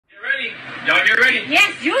Y'all get ready?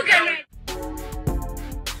 Yes, you get ready.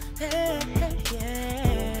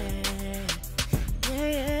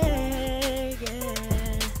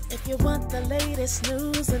 If you want the latest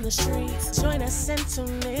news in the streets, join us and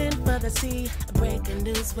tune in for the tea. Breaking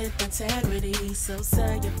news with integrity. So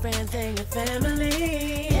tell your friends and your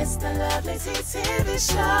family. It's the Lovelyti TV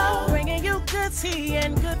show, bringing you good tea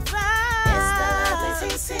and good vibes.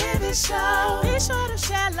 It's the Lovelyti TV show. Be sure to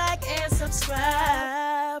share, like, and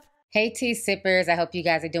subscribe. Hey tea sippers, I hope you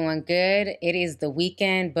guys are doing good. It is the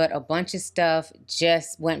weekend, but a bunch of stuff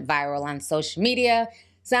just went viral on social media.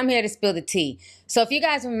 So I'm here to spill the tea. So if you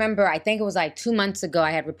guys remember, I think it was like 2 months ago,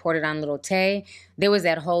 I had reported on Lil Tay. There was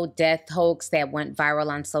that whole death hoax that went viral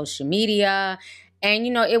on social media. And,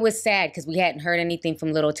 you know, it was sad because we hadn't heard anything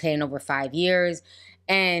from Lil Tay in over 5 years.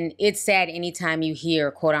 And it's sad anytime you hear,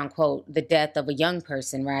 quote unquote, the death of a young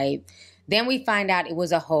person, right? Then we find out it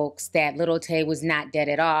was a hoax, that Lil Tay was not dead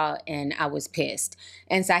at all, and I was pissed.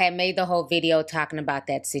 And so I had made the whole video talking about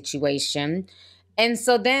that situation. And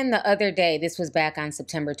so then the other day, this was back on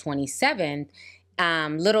September 27th,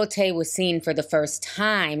 Lil Tay was seen for the first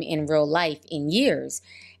time in real life in years.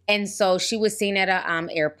 And so she was seen at an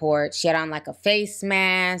airport. She had on like a face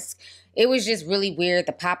mask. It was just really weird.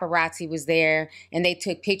 The paparazzi was there, and they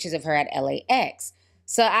took pictures of her at LAX.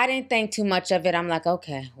 So I didn't think too much of it. I'm like,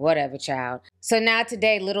 okay, whatever, child. So now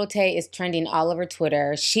today, Lil Tay is trending all over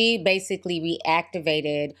Twitter. She basically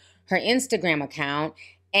reactivated her Instagram account,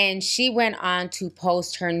 and she went on to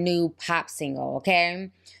post her new pop single,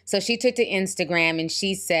 okay? So she took to Instagram and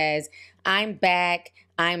she says, I'm back,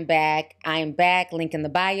 I'm back, I'm back. Link in the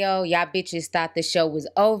bio. Y'all bitches thought the show was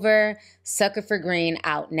over. Sucker for Green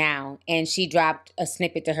out now. And she dropped a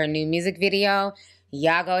snippet to her new music video.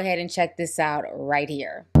 Y'all go ahead and check this out right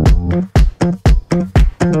here. I'm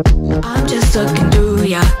just looking through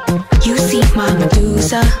ya. You see my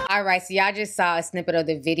Medusa. All right, so y'all just saw a snippet of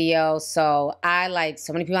the video. So I, like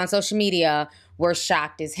so many people on social media, were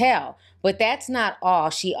shocked as hell. But that's not all.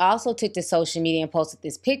 She also took to social media and posted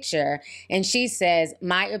this picture. And she says,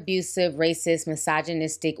 my abusive, racist,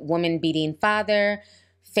 misogynistic, woman-beating father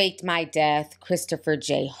faked my death, Christopher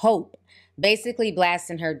J. Hope. Basically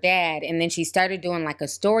blasting her dad. And then she started doing like a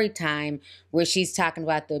story time where she's talking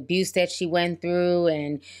about the abuse that she went through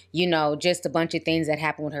and, you know, just a bunch of things that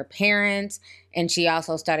happened with her parents. And she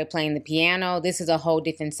also started playing the piano. This is a whole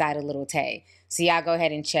different side of Lil Tay. So y'all go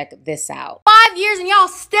ahead and check this out. 5 years and y'all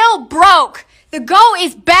still broke. The GOAT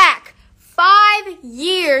is back. 5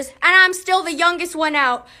 years and I'm still the youngest one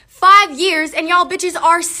out. 5 years and y'all bitches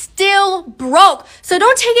are still broke. So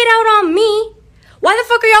don't take it out on me. Why the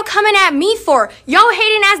fuck are y'all coming at me for? Y'all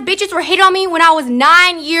hating ass bitches were hating on me when I was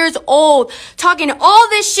 9 years old. Talking all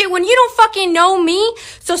this shit when you don't fucking know me.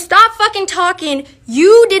 So stop fucking talking.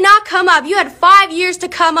 You did not come up. You had 5 years to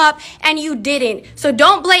come up and you didn't. So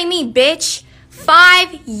don't blame me, bitch.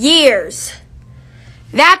 5 years.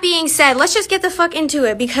 That being said, let's just get the fuck into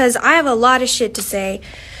it because I have a lot of shit to say.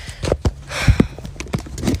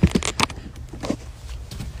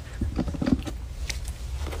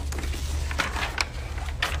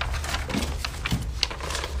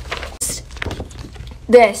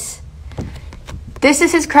 This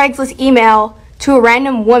is his Craigslist email to a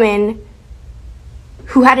random woman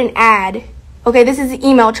who had an ad. Okay, this is the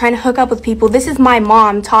email trying to hook up with people. This is my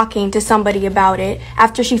mom talking to somebody about it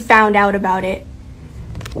after she found out about it.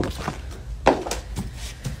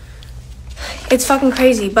 It's fucking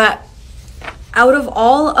crazy, but out of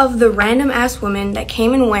all of the random ass women that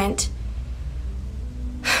came and went,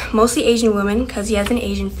 mostly Asian women, because he has an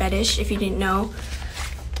Asian fetish, if you didn't know,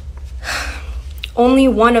 only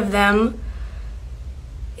one of them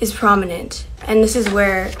is prominent. And this is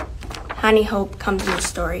where Honey Hope comes into the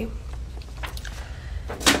story.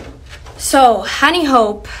 So, Honey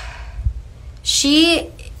Hope,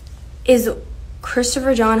 she is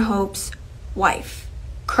Christopher John Hope's wife,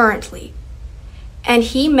 currently. And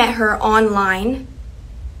he met her online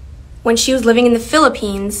when she was living in the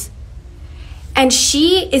Philippines. And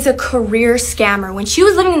she is a career scammer. When she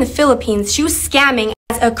was living in the Philippines, she was scamming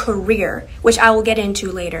as a career, which I will get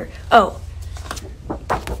into later. Oh,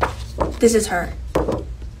 this is her.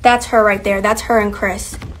 That's her right there. That's her and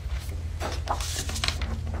Chris.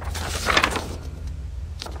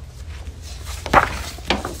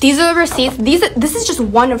 These are the receipts. This is just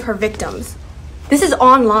one of her victims. This is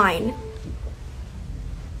online.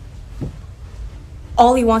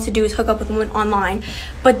 All he wants to do is hook up with a woman online.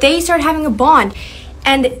 But they started having a bond.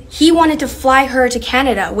 And he wanted to fly her to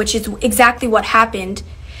Canada, which is exactly what happened.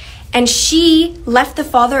 And she left the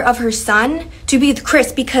father of her son to be with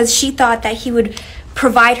Chris because she thought that he would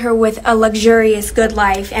provide her with a luxurious good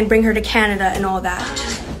life and bring her to Canada and all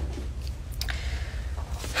that.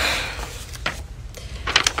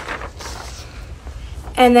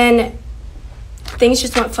 And then things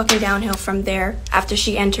just went fucking downhill from there after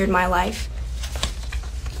she entered my life.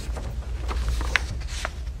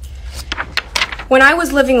 When I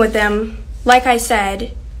was living with them, like I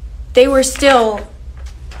said, they were still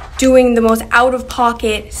doing the most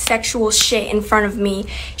out-of-pocket sexual shit in front of me.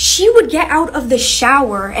 She would get out of the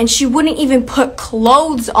shower and she wouldn't even put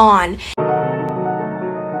clothes on.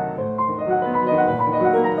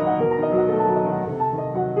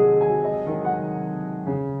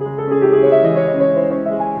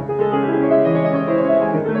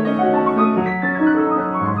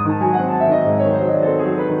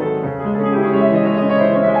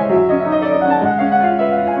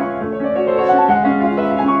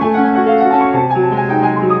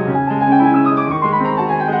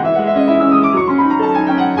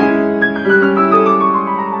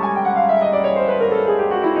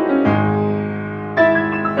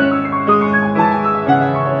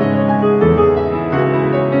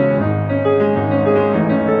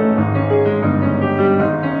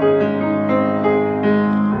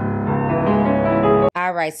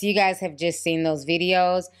 Alright, so you guys have just seen those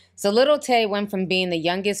videos. So Lil Tay went from being the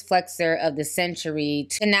youngest flexer of the century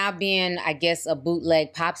to now being, I guess, a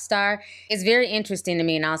bootleg pop star. It's very interesting to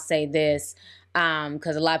me, and I'll say this,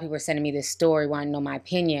 because a lot of people are sending me this story, want to know my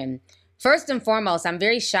opinion. First and foremost, I'm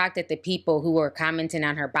very shocked at the people who were commenting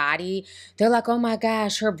on her body. They're like, oh my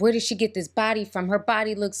gosh, where did she get this body from? Her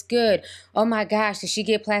body looks good. Oh my gosh, did she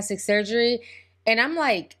get plastic surgery? And I'm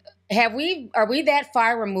like, are we that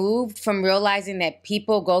far removed from realizing that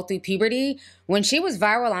people go through puberty? When she was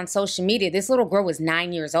viral on social media, this little girl was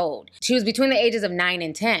 9 years old. She was between the ages of 9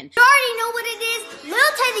 and 10. You already know what it is.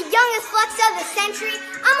 Lil Tay, the youngest flexer of the century.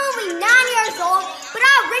 I'm only 9 years old, but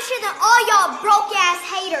I'm richer than all y'all broke-ass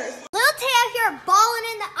haters. Lil Tay out here balling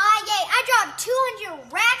in the IA. I dropped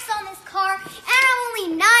 200 racks on this car, and I'm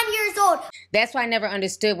only 9 years old. That's why I never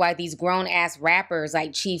understood why these grown-ass rappers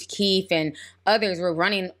like Chief Keef and others were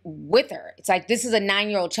running with her. It's like, this is a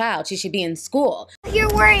 9-year-old child. She should be in school.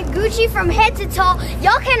 You're wearing Gucci from head to toe.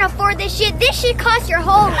 Y'all can't afford this shit. This shit costs your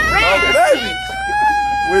whole rent.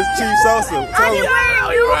 Where's Chief Sosa? I be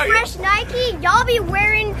wearing new fresh Nike. Y'all be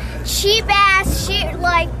wearing cheap ass shit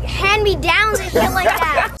like hand-me-downs and shit like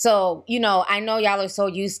that. So, you know, I know y'all are so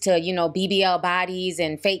used to, you know, BBL bodies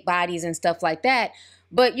and fake bodies and stuff like that.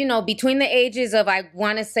 But, you know, between the ages of, I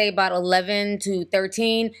want to say about 11 to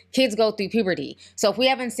 13, kids go through puberty. So if we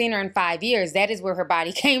haven't seen her in 5 years, that is where her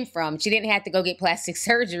body came from. She didn't have to go get plastic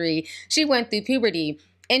surgery. She went through puberty.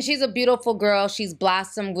 And she's a beautiful girl. She's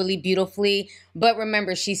blossomed really beautifully. But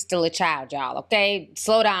remember, she's still a child, y'all, okay?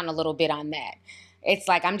 Slow down a little bit on that. It's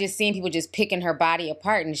like I'm just seeing people just picking her body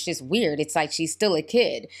apart, and it's just weird. It's like she's still a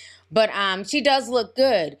kid. But she does look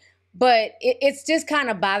good. But it's just kind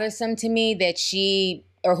of bothersome to me that she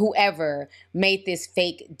or whoever made this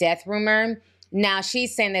fake death rumor. Now,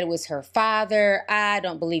 she's saying that it was her father. I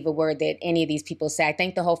don't believe a word that any of these people say. I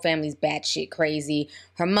think the whole family's batshit crazy.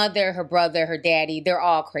 Her mother, her brother, her daddy, they're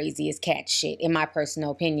all crazy as cat shit, in my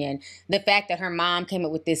personal opinion. The fact that her mom came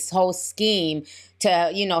up with this whole scheme to,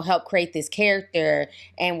 you know, help create this character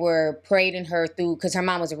and were parading her through, because her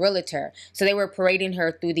mom was a realtor. So they were parading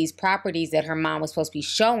her through these properties that her mom was supposed to be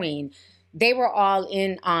showing. They were all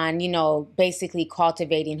in on, you know, basically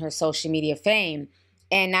cultivating her social media fame.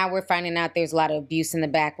 And now we're finding out there's a lot of abuse in the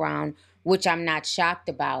background, which I'm not shocked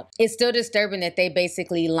about. It's still disturbing that they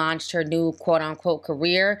basically launched her new quote-unquote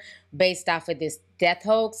career based off of this death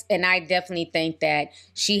hoax. And I definitely think that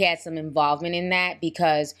she had some involvement in that,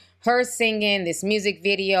 because her singing this music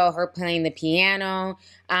video, her playing the piano,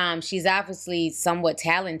 she's obviously somewhat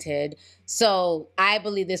talented. So I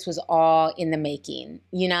believe this was all in the making.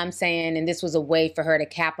 You know what I'm saying? And this was a way for her to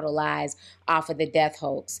capitalize off of the death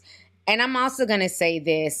hoax. And I'm also going to say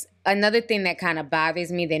this. Another thing that kind of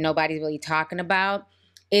bothers me that nobody's really talking about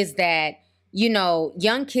is that, you know,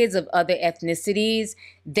 young kids of other ethnicities,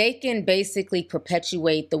 they can basically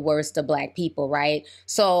perpetuate the worst of black people, right?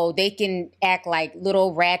 So they can act like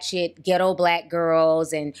little ratchet ghetto black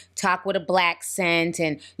girls and talk with a black accent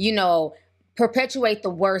and, you know, perpetuate the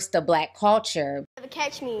worst of black culture. Never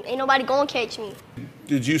catch me. Ain't nobody gonna catch me.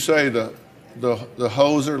 Did you say the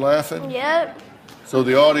hoes are laughing? Yep. So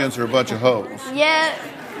the audience are a bunch of hoes? Yep.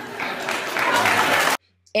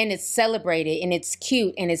 And it's celebrated and it's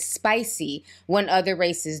cute and it's spicy when other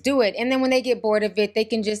races do it. And then when they get bored of it, they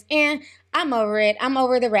can just, I'm over it. I'm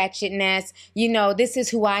over the ratchetness. You know, this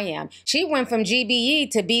is who I am. She went from GBE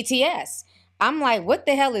to BTS. I'm like, what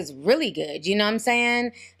the hell is really good? You know what I'm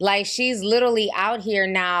saying? Like, she's literally out here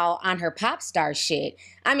now on her pop star shit.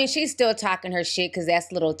 I mean, she's still talking her shit because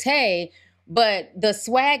that's Lil Tay. but the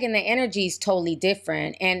swag and the energy is totally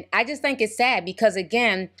different. And I just think it's sad because,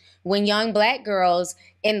 again, when young black girls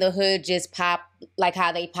in the hood just pop like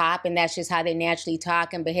how they pop, and that's just how they naturally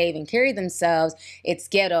talk and behave and carry themselves, it's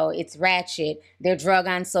ghetto, it's ratchet, they're drug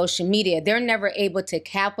on social media. They're never able to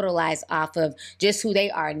capitalize off of just who they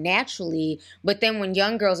are naturally. But then when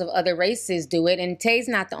young girls of other races do it, and Tay's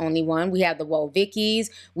not the only one, we have the Lovelitys,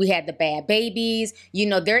 we had the Bad Babies, you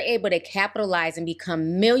know, they're able to capitalize and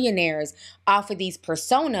become millionaires off of these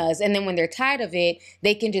personas. And then when they're tired of it,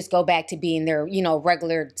 they can just go back to being their, you know,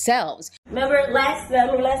 regular selves. Remember last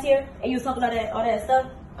year, and you was talking about all that stuff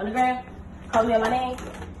on the ground? Called me on my name?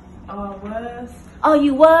 Oh, I was? Oh,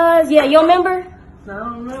 you was? Yeah, you don't remember? No, I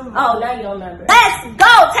don't remember. Oh, now you don't remember. Let's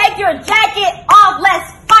go! Take your jacket off!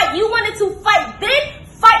 Let's fight! You wanted to fight then?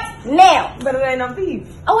 Fight now! But it ain't no beef.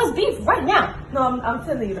 Oh, it's beef right now. No, I'm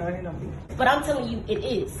telling you, there ain't no beef. But I'm telling you, it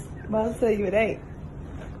is. But I'll tell you it ain't.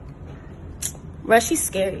 Bruh, she's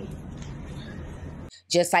scary.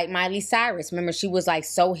 Just like Miley Cyrus. Remember, she was like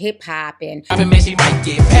so hip hop and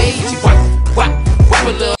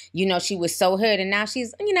you know, she was so hood, and now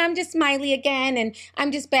she's, you know, I'm just Miley again and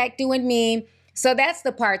I'm just back doing me. So that's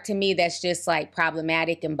the part to me that's just like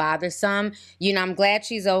problematic and bothersome. You know, I'm glad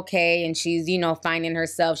she's okay and she's, you know, finding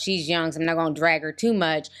herself. She's young, so I'm not going to drag her too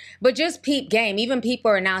much. But just peep game. Even people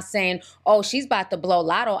are now saying, oh, she's about to blow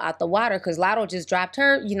Lotto out the water because Lotto just dropped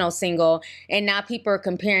her, you know, single. And now people are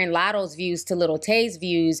comparing Lotto's views to Lil Tay's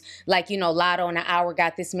views. Like, you know, Lotto in an hour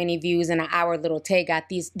got this many views, and an hour Lil Tay got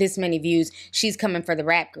this many views. She's coming for the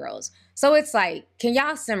rap girls. So it's like, can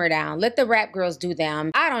y'all simmer down? Let the rap girls do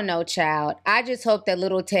them. I don't know, child. I just hope that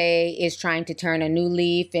Lil Tay is trying to turn a new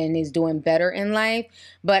leaf and is doing better in life.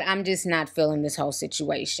 But I'm just not feeling this whole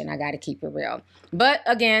situation. I got to keep it real. But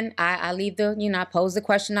again, I leave the, you know, I pose the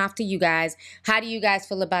question off to you guys. How do you guys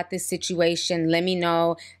feel about this situation? Let me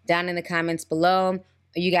know down in the comments below.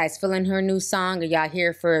 Are you guys feeling her new song? Are y'all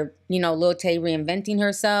here for, you know, Lil Tay reinventing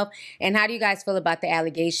herself? And how do you guys feel about the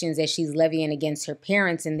allegations that she's levying against her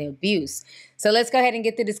parents and the abuse? So let's go ahead and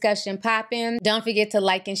get the discussion popping. Don't forget to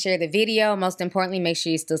like and share the video. Most importantly, make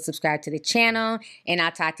sure you still subscribe to the channel. And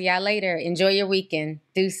I'll talk to y'all later. Enjoy your weekend.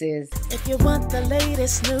 Deuces. If you want the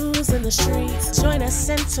latest news in the streets, join us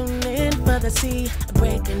and tune in for the tea.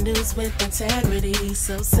 Breaking news with integrity.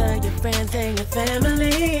 So tell your friends and your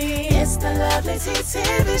family. It's the Lovelyti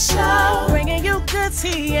TV show, bringing you good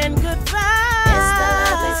tea and good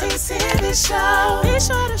vibes. It's the Lovelyti TV show. Be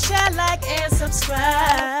sure to share, like, and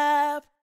subscribe.